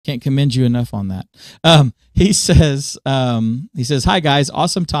Can't commend you enough on that. He says, hi guys,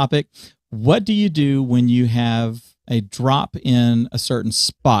 awesome topic. What do you do when you have a drop in a certain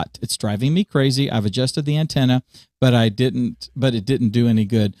spot? It's driving me crazy. I've adjusted the antenna, but it didn't do any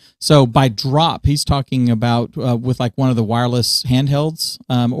good. So by drop, he's talking about with like one of the wireless handhelds,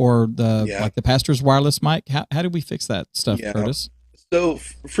 or Yeah, the pastor's wireless mic. How do we fix that stuff, yeah. Curtis? So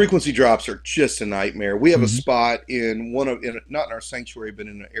frequency drops are just a nightmare. We have a Mm-hmm. spot not in our sanctuary, but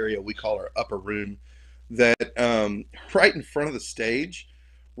in an area we call our upper room, that right in front of the stage,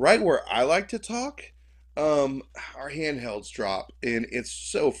 right where I like to talk, our handhelds drop, and it's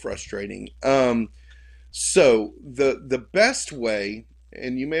so frustrating. So the best way,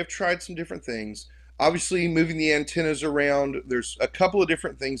 and you may have tried some different things. Obviously, moving the antennas around. There's a couple of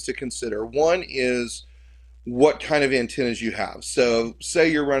different things to consider. One is what kind of antennas you have. So,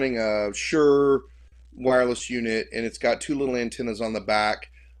 say you're running a Shure wireless unit and it's got two little antennas on the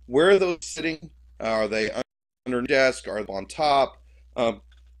back. Where are those sitting? Are they under the desk? Are they on top? Um,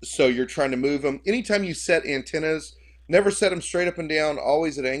 so you're trying to move them. Anytime you set antennas, never set them straight up and down,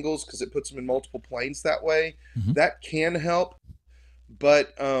 always at angles because it puts them in multiple planes that way. Mm-hmm. That can help.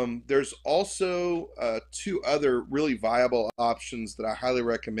 But there's also two other really viable options that I highly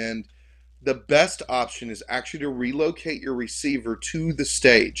recommend. The best option is actually to relocate your receiver to the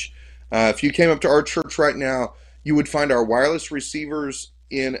stage. If you came up to our church right now, you would find our wireless receivers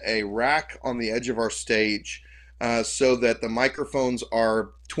in a rack on the edge of our stage, so that the microphones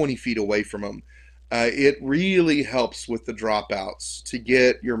are 20 feet away from them. It really helps with the dropouts to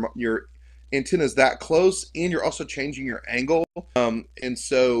get your antennas that close, and you're also changing your angle. And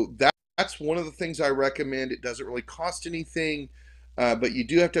so that's one of the things I recommend. It doesn't really cost anything, but you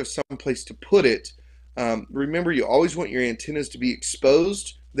do have to have some place to put it. Remember, you always want your antennas to be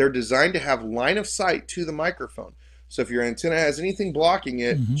exposed. They're designed to have line of sight to the microphone. So if your antenna has anything blocking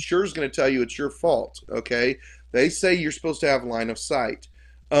it, Mm-hmm. Sure's going to tell you it's your fault. Okay, they say you're supposed to have line of sight.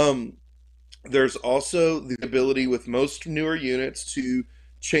 Um, there's also the ability with most newer units to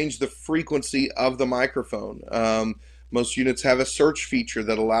change the frequency of the microphone. Most units have a search feature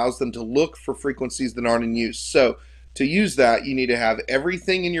that allows them to look for frequencies that aren't in use. So to use that, you need to have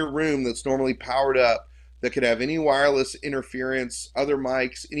everything in your room that's normally powered up that could have any wireless interference, other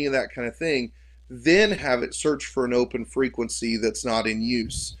mics, any of that kind of thing. Then have it search for an open frequency that's not in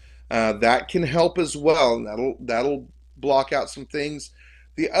use. That can help as well, and that'll block out some things.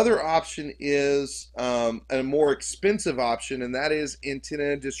 The other option is a more expensive option, and that is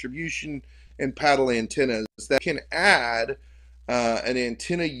antenna distribution and paddle antennas that can add an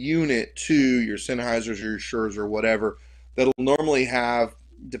antenna unit to your Sennheisers or your Shures or whatever that'll normally have,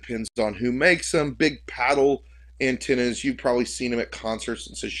 depends on who makes them, big paddle antennas. You've probably seen them at concerts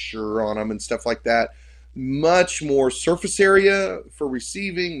and says Shure on them and stuff like that. Much more surface area for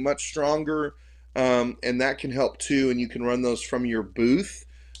receiving, much stronger, and that can help too. And you can run those from your booth,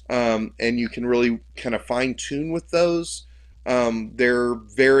 and you can really kind of fine tune with those. They're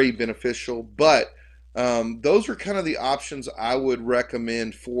very beneficial, but those are kind of the options I would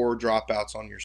recommend for dropouts on your